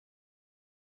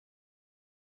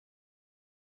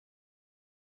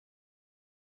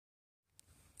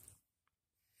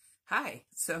Hi.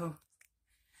 So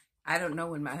I don't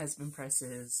know when my husband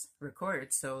presses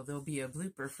record, so there'll be a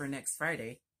blooper for next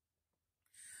Friday.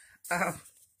 I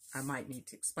might need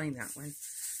to explain that one.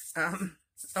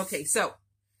 Okay, so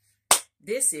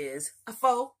this is a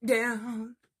fold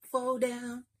down, fold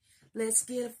down. Let's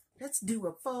do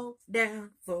a fold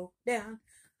down, fold down,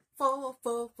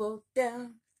 fold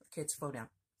down. Okay, it's fold down.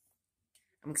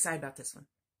 I'm excited about this one.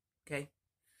 Okay,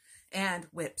 and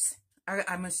whips. I'm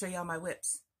gonna show y'all my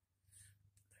whips.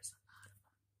 There's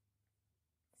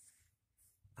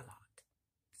a lot.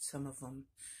 Some of them.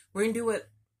 We're gonna do what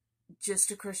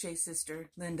Just a Crochet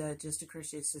Sister, Linda, Just a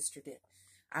Crochet Sister did.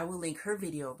 I will link her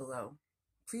video below.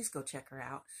 Please go check her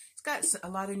out. It's got a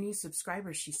lot of new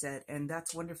subscribers, she said, and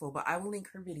that's wonderful. But I will link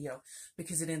her video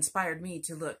because it inspired me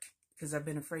to look, because I've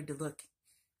been afraid to look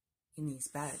in these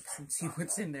bags and see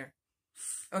what's in there.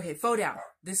 Okay, fold down.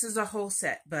 This is a whole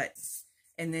set,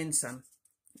 and then some.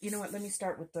 You know what? Let me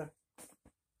start with the...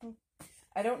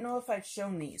 I don't know if I've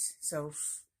shown these, so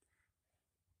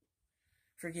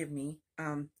forgive me.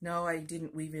 No, I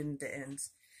didn't weave in the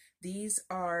ends. These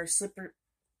are slipper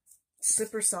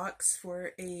socks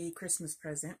for a Christmas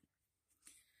present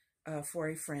for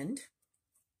a friend.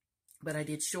 But I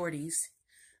did shorties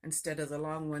instead of the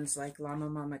long ones like Llama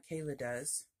Mama Kayla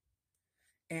does.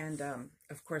 And,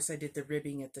 of course, I did the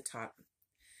ribbing at the top.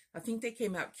 I think they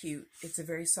came out cute. It's a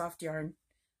very soft yarn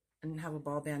and have a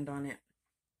ball band on it.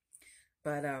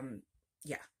 But,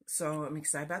 yeah. So I'm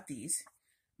excited about these.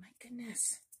 My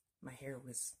goodness. My hair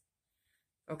was...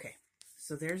 Okay.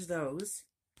 So there's those.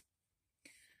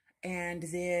 And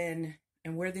then...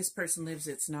 And where this person lives,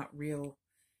 it's not real...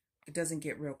 It doesn't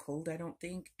get real cold, I don't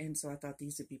think. And so I thought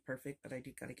these would be perfect. But I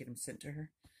do got to get them sent to her.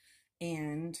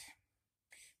 And...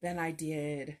 Then I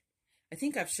did, I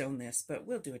think I've shown this, but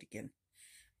we'll do it again.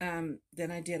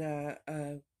 Then I did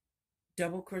a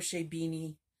double crochet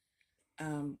beanie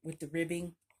with the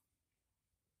ribbing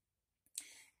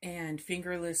and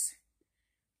fingerless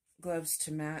gloves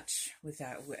to match with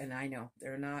that. And I know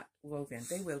they're not woven.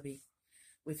 They will be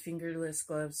with fingerless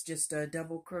gloves, just a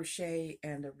double crochet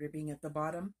and a ribbing at the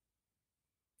bottom,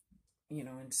 you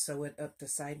know, and sew it up the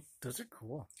side. Those are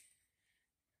cool.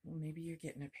 Well, maybe you're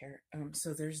getting a pair.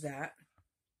 So there's that.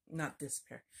 Not this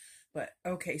pair. But,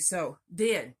 okay, so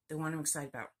then, the one I'm excited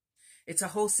about. It's a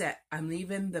whole set. I'm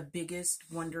leaving the biggest,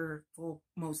 wonderful,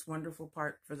 most wonderful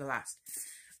part for the last.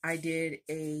 I did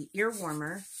a ear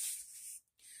warmer.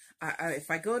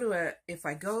 If I go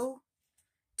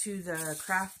to the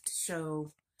craft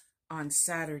show on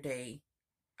Saturday,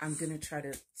 I'm going to try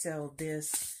to sell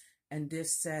this and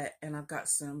this set. And I've got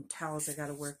some towels I got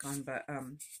to work on, but,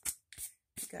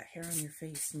 you got hair on your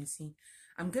face, Missy.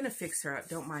 I'm going to fix her up.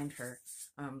 Don't mind her.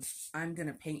 I'm going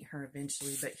to paint her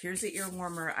eventually. But here's the ear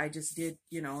warmer. I just did,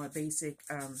 you know, a basic,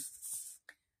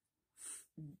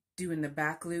 doing the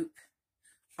back loop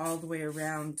all the way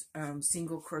around,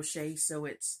 single crochet. So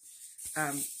it's,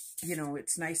 you know,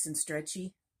 it's nice and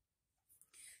stretchy.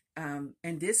 And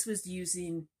this was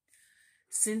using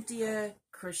Cynthia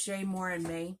Crochet More in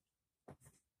May.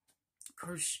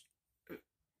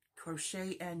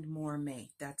 Crochet and More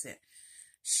May. That's it.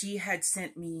 She had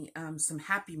sent me some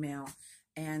Happy Mail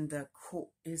and the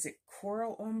is it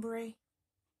coral ombre? I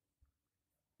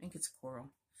think it's coral.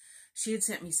 She had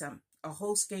sent me a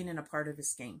whole skein and a part of a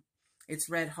skein. It's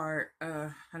red heart,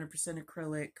 100%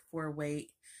 acrylic, 4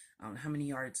 weight. I don't know how many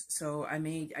yards. So I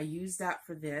used that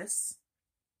for this.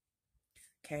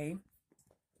 Okay.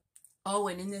 Oh,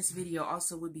 and in this video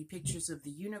also would be pictures of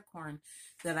the unicorn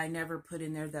that I never put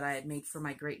in there that I had made for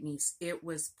my great niece. It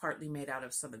was partly made out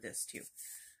of some of this too.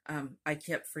 I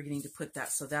kept forgetting to put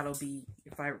that, so that'll be,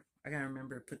 if I gotta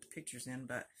remember to put the pictures in,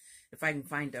 but if I can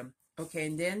find them. Okay,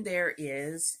 and then there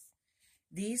is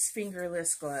these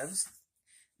fingerless gloves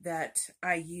that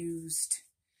I used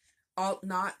Alt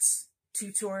Knots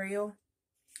tutorial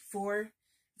for.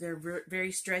 They're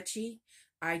very stretchy.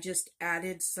 I just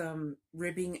added some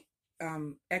ribbing,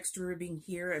 extra ribbing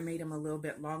here. I made them a little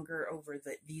bit longer over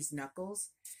these knuckles.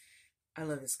 I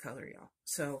love this color, y'all.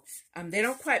 So they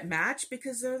don't quite match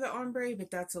because they're the ombre, but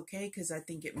that's okay because I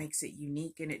think it makes it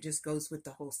unique and it just goes with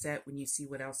the whole set when you see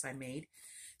what else I made.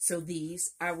 So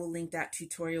these, I will link that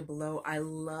tutorial below. I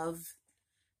love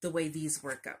the way these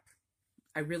work up.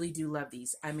 I really do love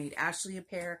these. I made Ashley a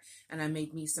pair and I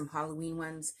made me some Halloween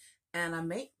ones and I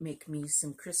may make me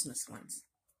some Christmas ones.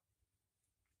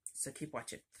 So keep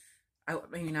watching. I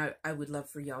would love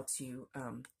for y'all to,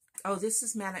 oh, this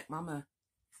is Manic Mama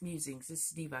Musings.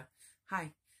 This is Neva.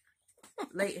 Hi.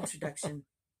 Late introduction.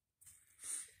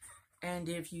 And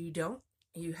if you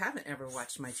haven't ever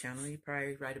watched my channel, you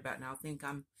probably right about now think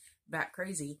I'm bat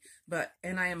crazy,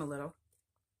 and I am a little.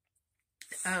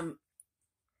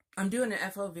 I'm doing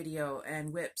an FO video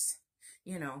and whips,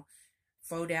 you know,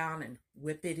 faux down and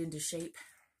whip it into shape.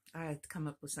 I had to come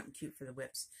up with something cute for the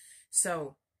whips.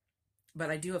 So, but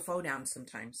I do a faux down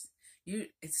sometimes.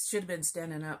 It should have been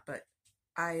standing up, but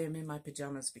I am in my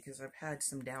pajamas because I've had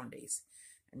some down days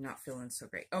and not feeling so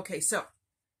great. Okay, so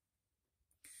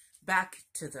back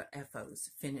to the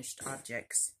FOs, finished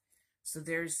objects. So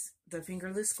there's the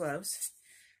fingerless gloves.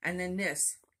 And then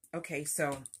this. Okay,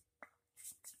 so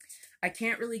I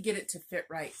can't really get it to fit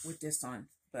right with this on,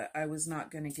 but I was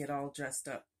not going to get all dressed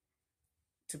up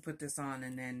to put this on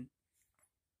and then,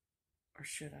 or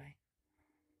should I?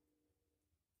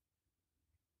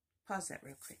 Pause that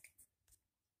real quick.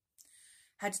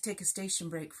 Had to take a station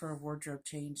break for a wardrobe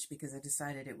change because I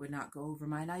decided it would not go over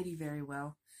my nightie very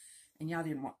well. And y'all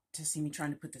didn't want to see me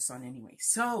trying to put this on anyway.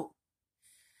 So,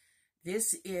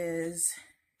 this is...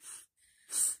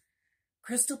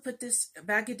 Crystal put this,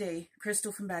 Bag a Day,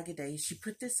 Crystal from Bag a Day. She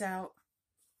put this out.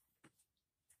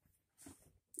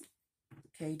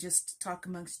 Okay, just talk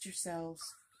amongst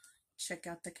yourselves. Check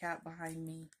out the cat behind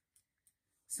me.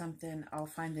 Something, I'll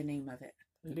find the name of it.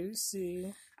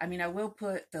 Lucy. I mean, I will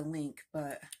put the link,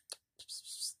 but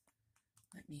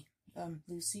let me,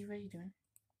 Lucy, what are you doing?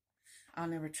 I'll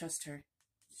never trust her.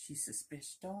 She's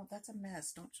suspicious. That's a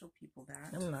mess. Don't show people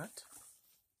that. I'm not.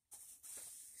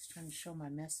 Just trying to show my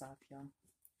mess off, y'all.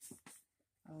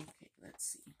 Okay, let's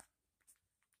see.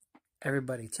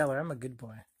 Everybody, tell her I'm a good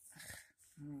boy.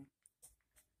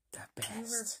 The best. You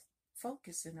were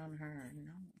focusing on her.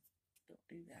 No, don't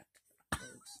do that,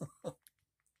 folks.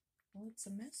 Oh, it's a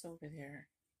mess over there.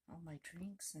 All my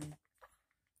drinks and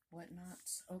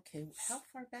whatnots. Okay, how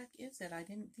far back is it? I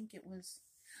didn't think it was.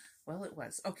 Well, it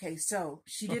was. Okay, so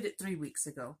she did it 3 weeks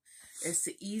ago. It's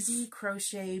the Easy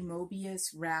Crochet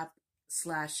Mobius Wrap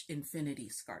 / Infinity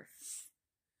Scarf.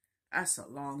 That's a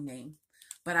long name,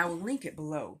 but I will link it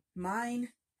below.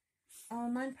 Mine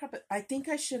probably, I think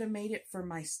I should have made it for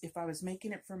if I was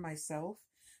making it for myself,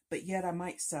 but yet I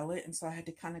might sell it, and so I had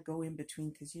to kind of go in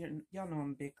between, because y'all know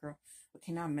I'm a big girl.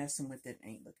 Okay, now I'm messing with it. It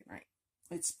ain't looking right.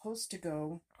 It's supposed to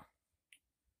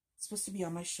be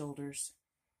on my shoulders.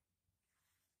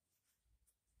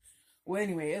 Well,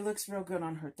 anyway, it looks real good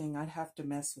on her thing. I'd have to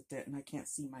mess with it, and I can't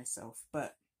see myself,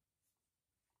 but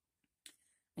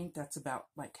I think that's about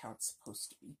like how it's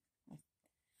supposed to be.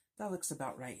 That looks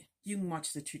about right. You can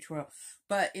watch the tutorial.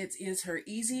 But it is her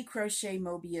Easy Crochet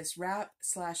Mobius Wrap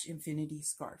 / Infinity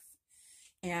Scarf.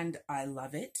 And I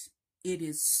love it. It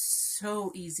is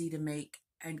so easy to make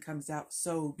and comes out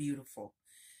so beautiful.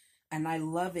 And I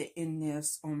love it in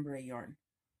this ombre yarn.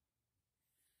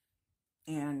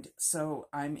 And so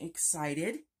I'm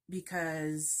excited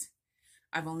because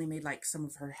I've only made like some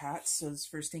of her hats. So this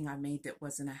first thing I made that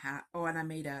wasn't a hat. Oh, and I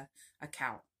made a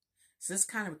cowl. So this is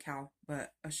kind of a cowl,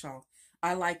 but a shawl.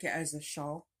 I like it as a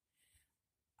shawl.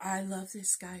 I love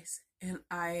this, guys. And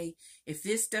if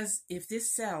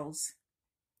this sells,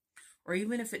 or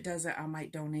even if it doesn't, I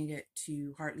might donate it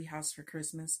to Hartley House for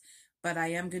Christmas. But I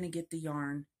am going to get the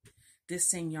yarn, this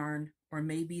same yarn, or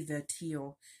maybe the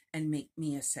teal, and make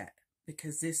me a set.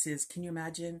 Because this is, can you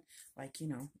imagine? Like, you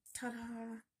know,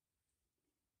 ta-da.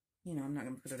 You know, I'm not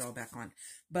going to put it all back on.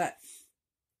 But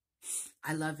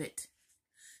I love it.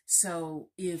 So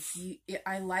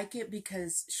I like it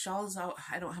because shawls,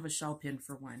 I don't have a shawl pin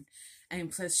for one.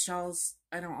 And plus shawls,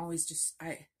 I don't always just,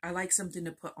 I like something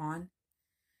to put on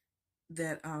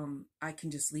that I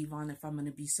can just leave on if I'm going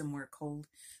to be somewhere cold.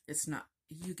 It's not,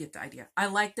 you get the idea. I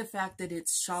like the fact that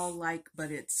it's shawl-like,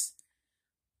 but it's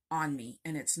on me.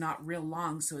 And it's not real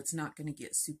long, so it's not going to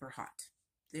get super hot.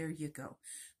 There you go.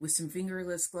 With some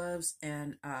fingerless gloves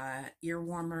and ear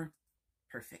warmer.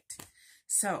 Perfect.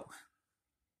 So,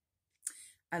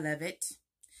 I love it.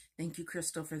 Thank you,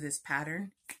 Crystal, for this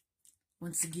pattern.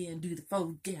 Once again, do the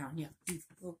fold down. Yeah, do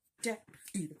the fold down.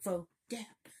 Do the fold down.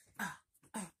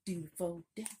 Do the fold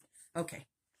down. Okay.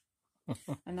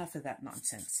 Enough of that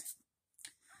nonsense.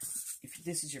 If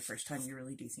this is your first time, you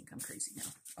really do think I'm crazy now.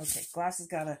 Okay, glasses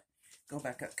gotta go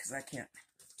back up because I can't.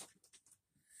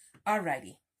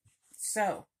 Alrighty.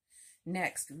 So,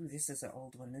 next. Ooh, this is an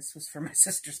old one. This was for my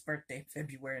sister's birthday in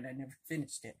February, and I never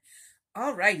finished it.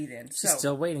 Alrighty then. She's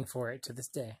still waiting for it to this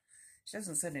day. She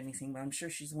hasn't said anything, but I'm sure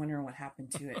she's wondering what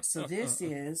happened to it. So this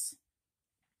is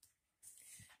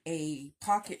a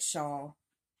pocket shawl,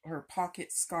 or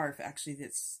pocket scarf, actually,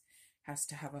 that's has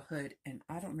to have a hood. And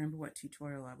I don't remember what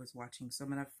tutorial I was watching, so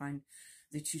I'm going to find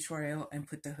the tutorial and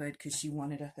put the hood, because she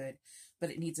wanted a hood. But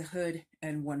it needs a hood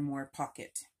and one more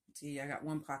pocket. See, I got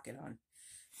one pocket on.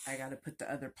 I got to put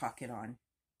the other pocket on.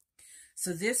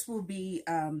 So this will be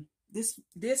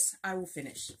This I will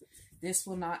finish. This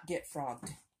will not get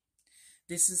frogged.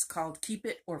 This is called Keep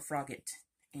It or Frog It.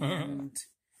 And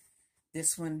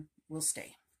this one will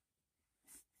stay.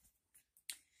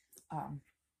 I'm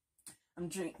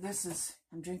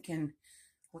drinking,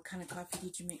 what kind of coffee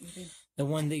did you make me do? The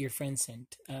one that your friend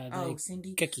sent.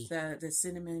 Cindy. Cookie. The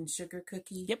cinnamon sugar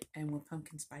cookie. Yep. And with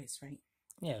pumpkin spice, right?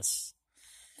 Yes.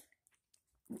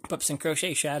 Pups and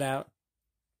Crochet shout out.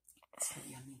 So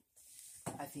yummy.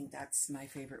 I think that's my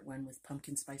favorite one with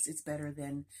pumpkin spice. It's better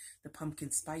than the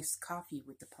pumpkin spice coffee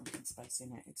with the pumpkin spice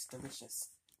in it. It's delicious.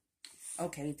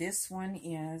 Okay, this one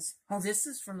is, this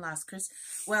is from last Christmas.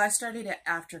 Well, I started it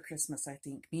after Christmas, I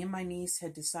think. Me and my niece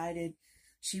had decided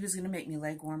she was going to make me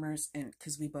leg warmers, and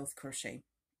because we both crochet.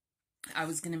 I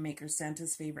was going to make her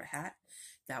Santa's favorite hat.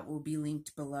 That will be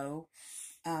linked below.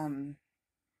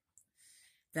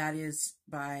 That is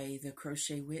by the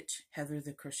Crochet Witch, Heather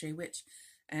the Crochet Witch.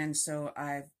 And so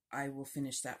I will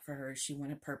finish that for her. She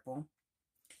wanted purple.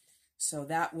 So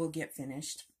that will get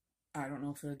finished. I don't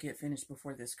know if it'll get finished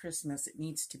before this Christmas. It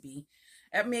needs to be.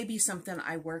 It may be something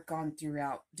I work on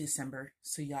throughout December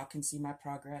so y'all can see my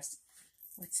progress.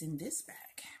 What's in this bag?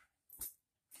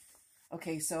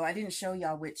 Okay, so I didn't show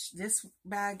y'all which this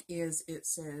bag is. It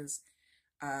says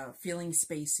feeling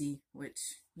spacey,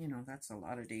 which, you know, that's a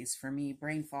lot of days for me.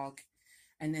 Brain fog.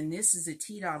 And then this is a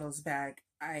T-Doddles bag.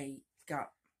 I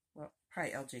got, well,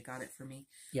 probably LJ got it for me.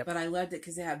 Yep. But I loved it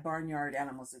because it had barnyard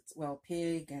animals. It's, well,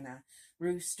 pig and a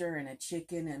rooster and a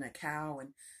chicken and a cow.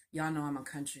 And y'all know I'm a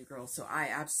country girl, so I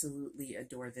absolutely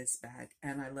adore this bag.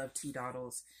 And I love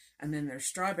T-Doddles. And then there's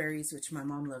strawberries, which my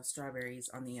mom loves strawberries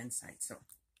on the inside. So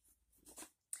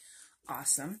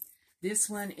awesome. This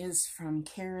one is from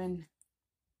Karen.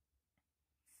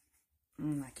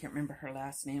 I can't remember her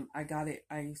last name. I got it.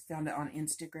 I found it on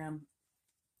Instagram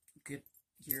a good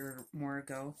year or more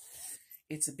ago.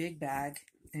 It's a big bag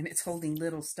and it's holding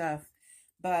little stuff,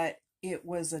 but it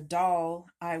was a doll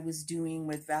I was doing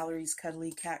with Valerie's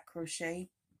Cuddly Cat Crochet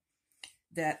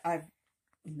that I'm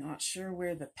not sure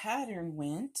where the pattern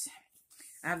went.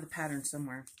 I have the pattern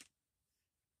somewhere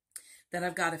that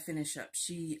I've got to finish up.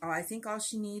 I think all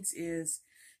she needs is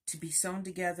to be sewn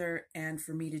together and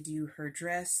for me to do her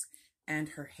dress and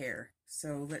her hair.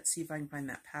 So let's see if I can find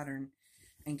that pattern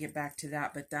and get back to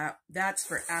that. But that's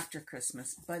for after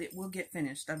Christmas, but it will get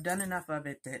finished. I've done enough of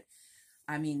it that,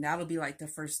 I mean, that'll be like the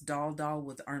first doll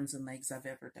with arms and legs I've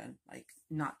ever done, like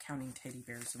not counting teddy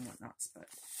bears and whatnots. But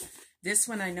this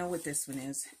one, I know what this one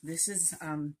is. This is,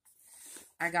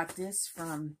 I got this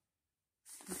from,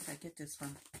 who did I get this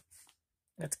from?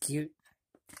 That's cute.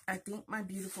 I think my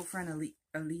beautiful friend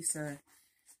Elisa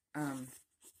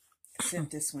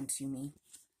sent this one to me.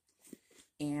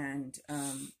 And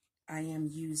I am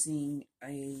using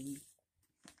a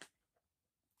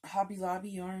Hobby Lobby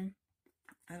yarn.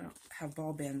 I don't have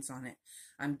ball bands on it.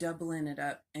 I'm doubling it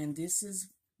up. And this is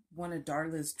one of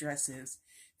Darla's dresses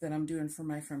that I'm doing for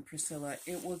my friend Priscilla.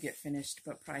 It will get finished,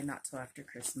 but probably not till after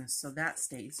Christmas. So that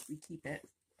stays. We keep it.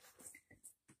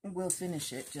 We'll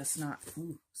finish it, just not...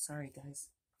 Ooh, sorry, guys.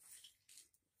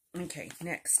 Okay,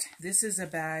 next. This is a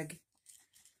bag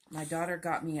my daughter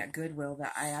got me at Goodwill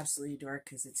that I absolutely adore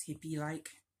because it's hippie-like.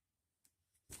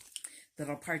 That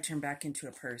I'll probably turn back into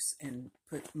a purse and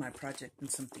put my project in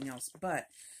something else. But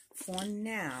for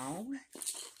now,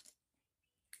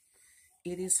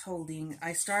 it is holding...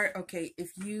 Okay,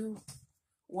 if you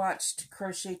watched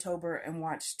Crochet-tober and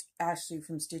watched Ashley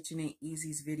from Stitching Ain't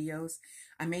Easy's videos,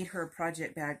 I made her a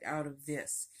project bag out of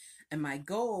this. And my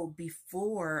goal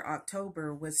before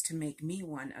October was to make me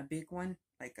one, a big one,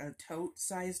 like a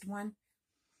tote-sized one.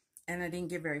 And I didn't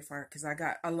get very far because I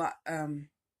got a lot...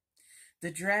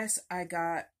 the dress, I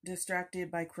got distracted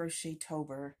by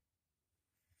Crochet-tober.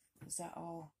 Was that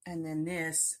all? And then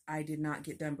this, I did not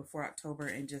get done before October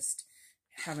and just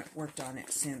haven't worked on it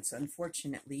since,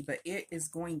 unfortunately. But it is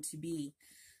going to be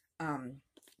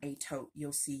a tote.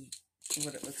 You'll see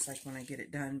what it looks like when I get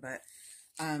it done. But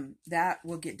that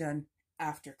will get done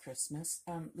after Christmas.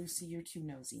 Lucy, you're too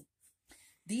nosy.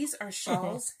 These are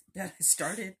shawls that I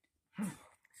started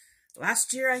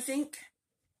last year, I think.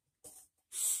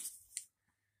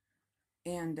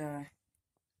 And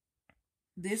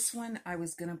this one I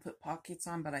was going to put pockets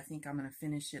on, but I think I'm going to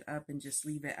finish it up and just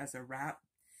leave it as a wrap.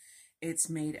 It's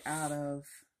made out of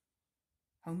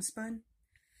homespun.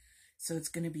 So it's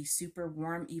going to be super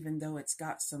warm, even though it's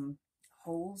got some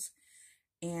holes.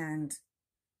 And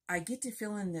I get to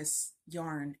fill in this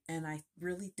yarn, and I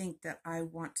really think that I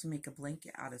want to make a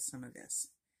blanket out of some of this.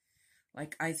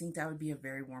 Like, I think that would be a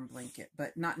very warm blanket,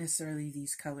 but not necessarily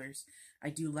these colors. I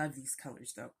do love these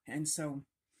colors, though. And so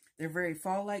they're very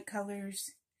fall-like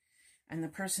colors. And the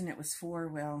person it was for,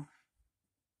 well,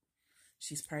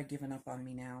 she's probably given up on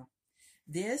me now.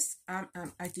 This, I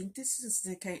think this is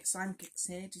the case. So I'm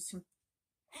saying just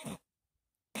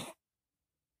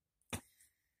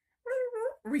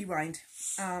rewind.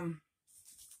 I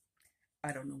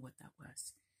don't know what that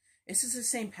was. This is the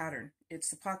same pattern. It's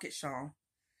the pocket shawl,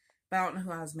 but I don't know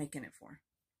who I was making it for.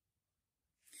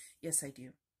 Yes, I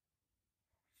do.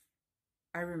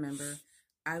 I remember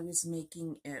I was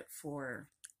making it for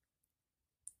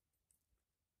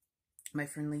my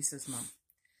friend Lisa's mom.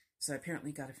 So I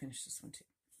apparently got to finish this one too.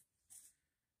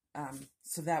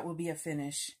 So that will be a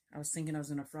finish. I was thinking I was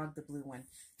going to frog the blue one.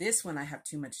 This one I have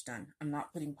too much done. I'm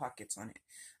not putting pockets on it.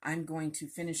 I'm going to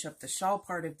finish up the shawl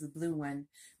part of the blue one,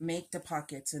 make the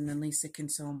pockets, and then Lisa can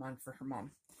sew them on for her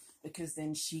mom. Because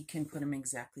then she can put them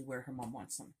exactly where her mom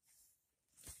wants them.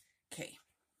 Okay.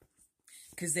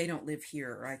 Because they don't live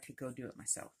here, or I could go do it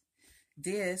myself.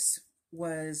 This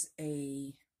was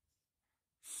a...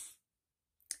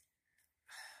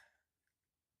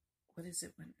 What is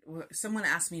it? Well, someone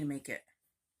asked me to make it.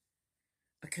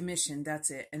 A commission,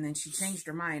 that's it. And then she changed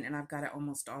her mind, and I've got it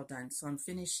almost all done. So I'm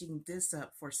finishing this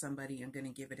up for somebody. I'm going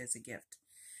to give it as a gift.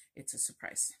 It's a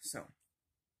surprise. So,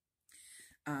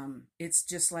 it's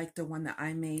just like the one that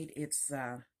I made. It's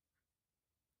the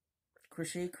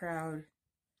Crochet Crowd.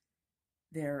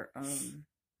 Their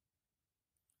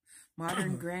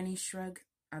Modern Granny Shrug,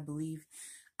 I believe.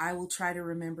 I will try to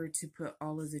remember to put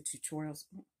all of the tutorials.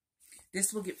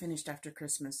 This will get finished after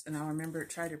Christmas, and I'll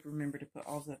try to remember to put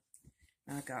all the...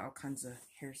 I got all kinds of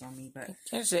hairs on me, but...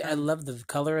 Actually, I love the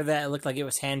color of that. It looked like it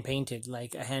was hand-painted,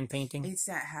 like a hand painting. It's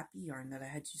that happy yarn that I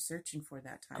had you searching for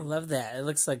that time. I love that. It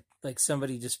looks like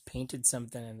somebody just painted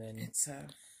something and then... It's a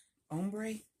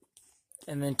ombre.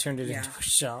 And then turned it into a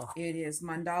shawl. It is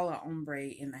mandala ombre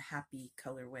in the happy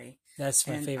colorway. That's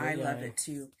my favorite I yarn. love it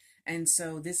too. And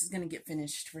so this is going to get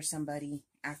finished for somebody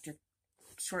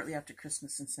shortly after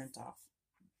Christmas and sent off.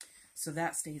 So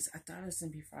that stays. I thought I was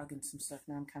going to be frogging some stuff.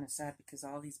 Now I'm kind of sad because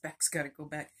all these backs got to go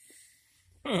back.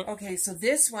 Okay, so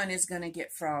this one is going to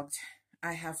get frogged.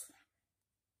 I have...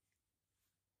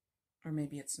 Or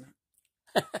maybe it's not.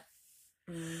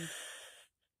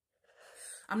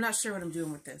 I'm not sure what I'm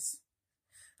doing with this.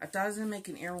 I thought I was going to make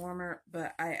an air warmer,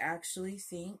 but I actually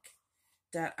think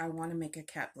that I want to make a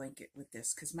cat blanket with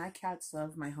this because my cats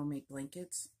love my homemade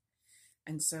blankets.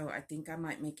 And so I think I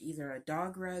might make either a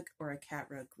dog rug or a cat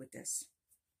rug with this.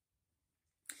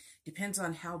 Depends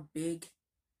on how big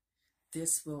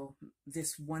this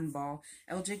one ball.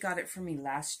 LJ got it for me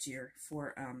last year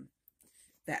for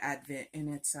the Advent, and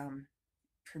it's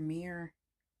Premier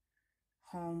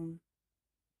Home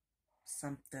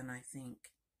something, I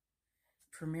think.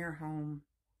 Premier Home.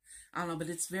 I don't know, but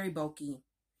it's very bulky,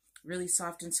 really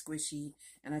soft and squishy,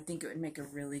 and I think it would make a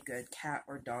really good cat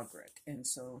or dog rug. And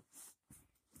so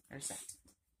there's that.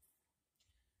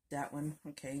 That one,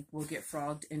 okay, will get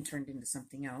frogged and turned into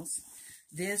something else.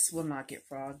 This will not get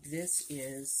frogged. This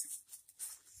is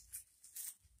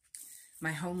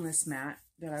my homeless mat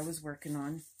that I was working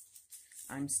on.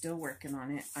 I'm still working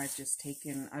on it.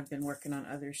 I've been working on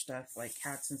other stuff like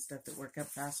hats and stuff that work up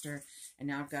faster. And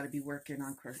now I've got to be working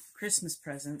on Christmas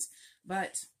presents.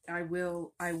 But I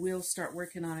will start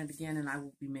working on it again, and I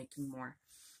will be making more.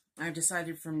 I've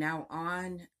decided from now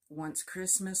on, once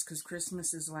Christmas, because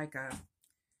Christmas is like a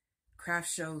craft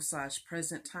show /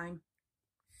 present time,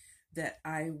 that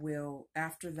I will,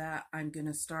 after that, I'm going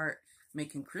to start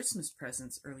making Christmas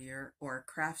presents earlier or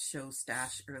craft show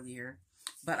stash earlier.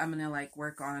 But I'm going to like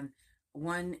work on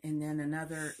one and then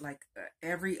another, like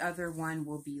every other one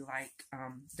will be like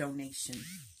donation.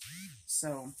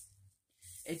 So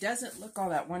it doesn't look all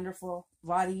that wonderful.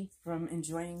 Lottie from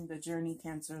Enjoying the Journey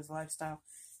Cancer's Lifestyle,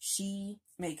 she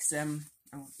makes them.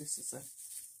 Oh,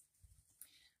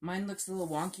 mine looks a little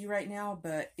wonky right now,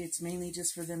 but it's mainly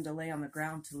just for them to lay on the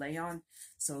ground to lay on.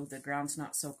 So the ground's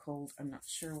not so cold. I'm not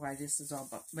sure why this is all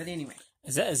about. But anyway.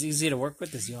 Is that as easy to work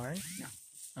with as yarn? No.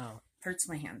 Oh. Hurts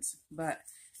my hands. But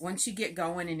once you get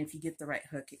going and if you get the right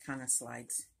hook, it kind of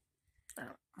slides.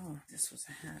 Oh, this was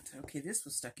a hat. Okay, this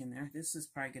was stuck in there. This is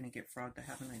probably going to get frogged. I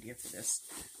have an idea for this.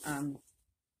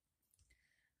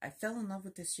 I fell in love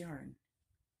with this yarn.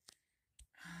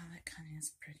 Oh, that kind of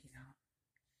is pretty though.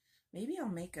 Maybe I'll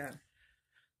make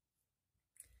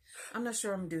I'm not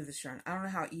sure I'm going to do this yarn. I don't know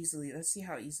how easily. Let's see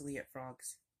how easily it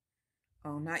frogs.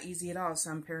 Oh, not easy at all.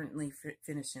 So I'm apparently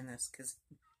finishing this because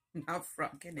I'm not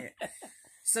frogging it.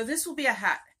 So this will be a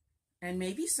hat. And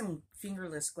maybe some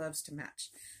fingerless gloves to match.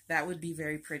 That would be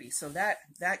very pretty. So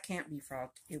that can't be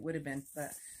frogged. It would have been.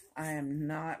 But I am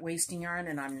not wasting yarn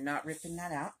and I'm not ripping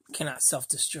that out. Cannot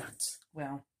self-destruct.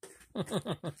 Well,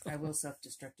 I will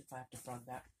self-destruct if I have to frog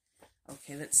that.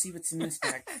 Okay, let's see what's in this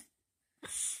bag.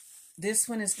 This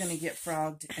one is going to get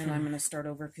frogged, and I'm going to start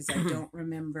over because I don't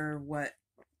remember what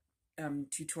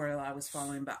tutorial I was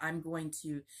following, but I'm going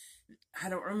to, I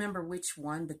don't remember which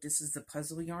one, but this is the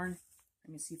puzzle yarn.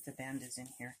 Let me see if the band is in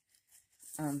here.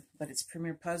 But it's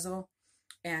Premier Puzzle,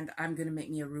 and I'm going to make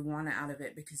me a Ruana out of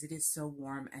it because it is so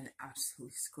warm and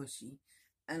absolutely squishy.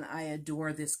 And I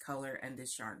adore this color and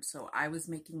this yarn. So I was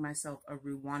making myself a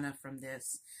Ruana from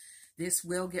this. This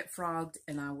will get frogged,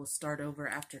 and I will start over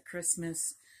after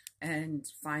Christmas and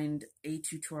find a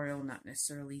tutorial, not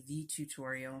necessarily the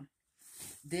tutorial.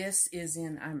 This is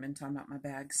in, I've been talking about my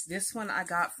bags. This one I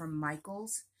got from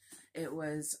Michael's. It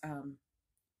was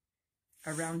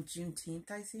around Juneteenth,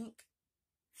 I think,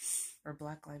 or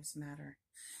Black Lives Matter.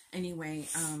 Anyway,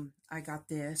 I got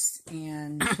this,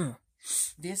 and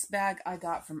this bag I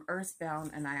got from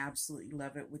Earthbound, and I absolutely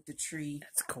love it with the tree.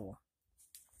 That's cool.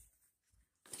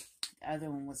 The other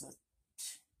one was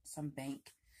some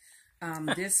bank.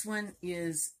 This one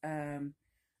is a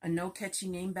no-catchy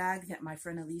name bag that my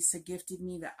friend Elisa gifted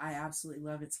me that I absolutely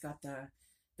love. It's got the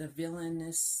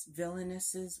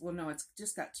villainesses. Well, no, it's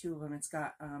just got two of them. It's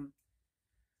got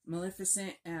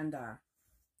Maleficent and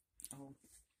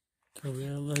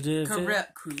Cruella de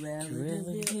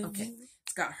Vil. Okay,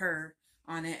 it's got her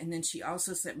on it, and then she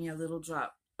also sent me a little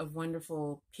drop of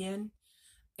Wonderful pin,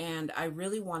 and I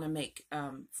really want to make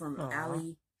from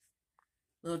Allie,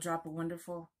 little drop of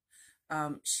Wonderful.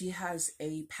 She has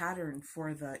a pattern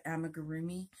for the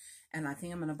amigurumi, and I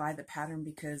think I'm going to buy the pattern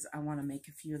because I want to make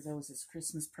a few of those as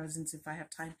Christmas presents if I have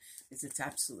time, because it's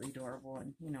absolutely adorable,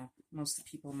 and you know, most of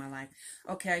the people in my life.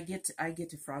 Okay, I get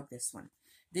to frog this one.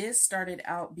 This started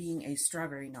out being a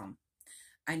strawberry gnome.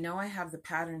 I know I have the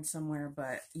pattern somewhere,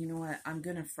 but you know what? I'm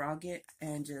going to frog it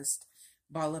and just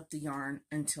ball up the yarn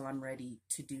until I'm ready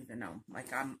to do the gnome.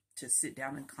 Like I'm to sit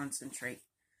down and concentrate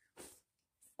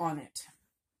on it.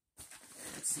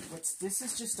 Let's see, this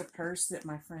is just a purse that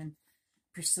my friend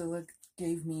Priscilla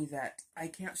gave me that I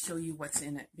can't show you what's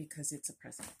in it because it's a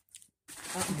present.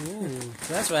 Ooh,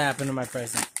 so that's what happened to my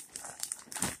present.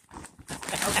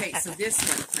 Okay, so this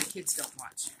one, my kids don't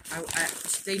watch.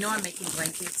 They know I'm making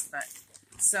blankets, but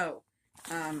so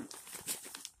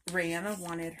Rayanna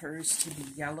wanted hers to be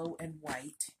yellow and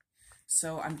white.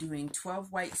 So I'm doing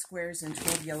 12 white squares and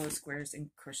 12 yellow squares and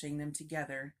crocheting them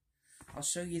together. I'll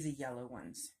show you the yellow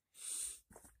ones.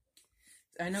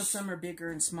 I know some are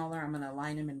bigger and smaller. I'm going to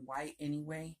line them in white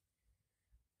anyway.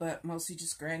 But mostly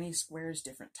just granny squares,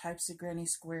 different types of granny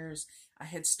squares. I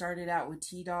had started out with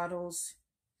T-Doddles.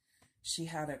 She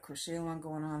had a crochet along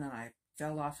going on, and I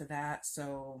fell off of that.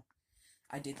 So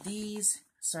I did these.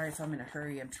 Sorry if I'm in a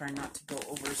hurry. I'm trying not to go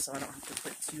over so I don't have to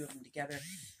put two of them together.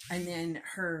 And then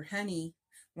her honey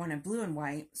wanted blue and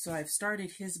white. So I've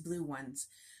started his blue ones.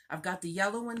 I've got the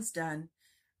yellow ones done.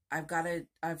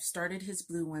 I've started his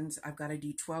blue ones. I've got to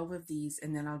do 12 of these,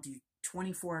 and then I'll do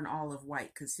 24 in all of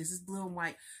white, because his is blue and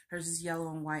white, hers is yellow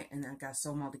and white, and then I've got to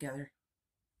sew them all together.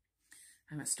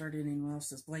 I haven't started anyone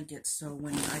else's blankets, so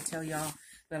when I tell y'all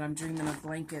that I'm dreaming of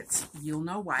blankets, you'll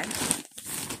know why.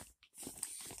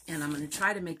 And I'm going to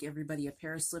try to make everybody a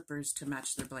pair of slippers to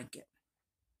match their blanket.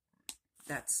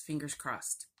 That's fingers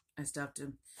crossed. I still have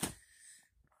to...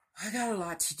 I got a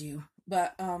lot to do.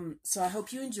 But, so I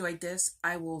hope you enjoyed this.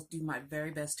 I will do my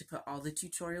very best to put all the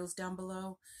tutorials down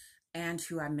below. And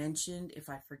who I mentioned, if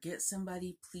I forget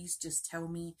somebody, please just tell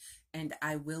me. And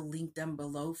I will link them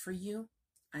below for you.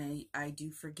 I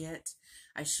do forget.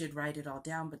 I should write it all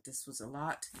down, but this was a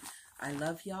lot. I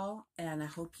love y'all. And I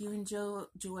hope you enjoy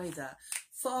the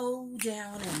fold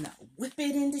down and the whip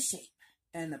it into shape.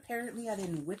 And apparently I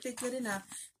didn't whip it good enough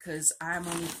because I'm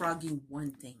only frogging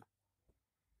one thing.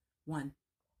 One,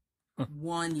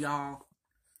 y'all.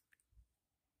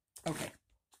 Okay,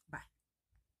 bye.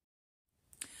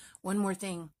 One more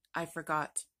thing I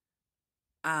forgot.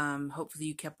 Hopefully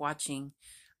you kept watching.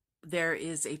 There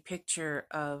is a picture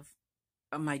of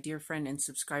my dear friend and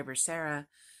subscriber, Sarah,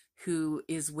 who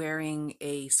is wearing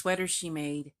a sweater she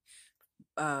made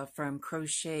from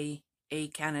Crochet A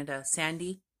Canada,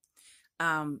 Sandy.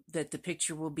 That the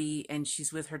picture will be, and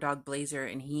she's with her dog Blazer,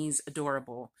 and he's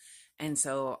adorable. And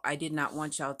so I did not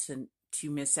want y'all to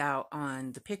miss out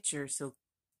on the picture. So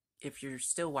if you're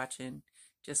still watching,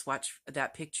 just watch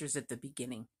that picture's at the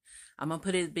beginning. I'm going to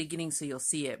put it at the beginning so you'll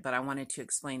see it, but I wanted to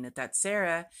explain that that's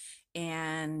Sarah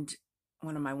and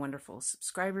one of my wonderful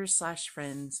subscribers /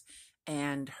 friends,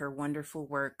 and her wonderful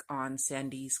work on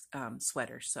Sandy's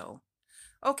sweater. So,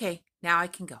 okay, now I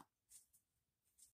can go.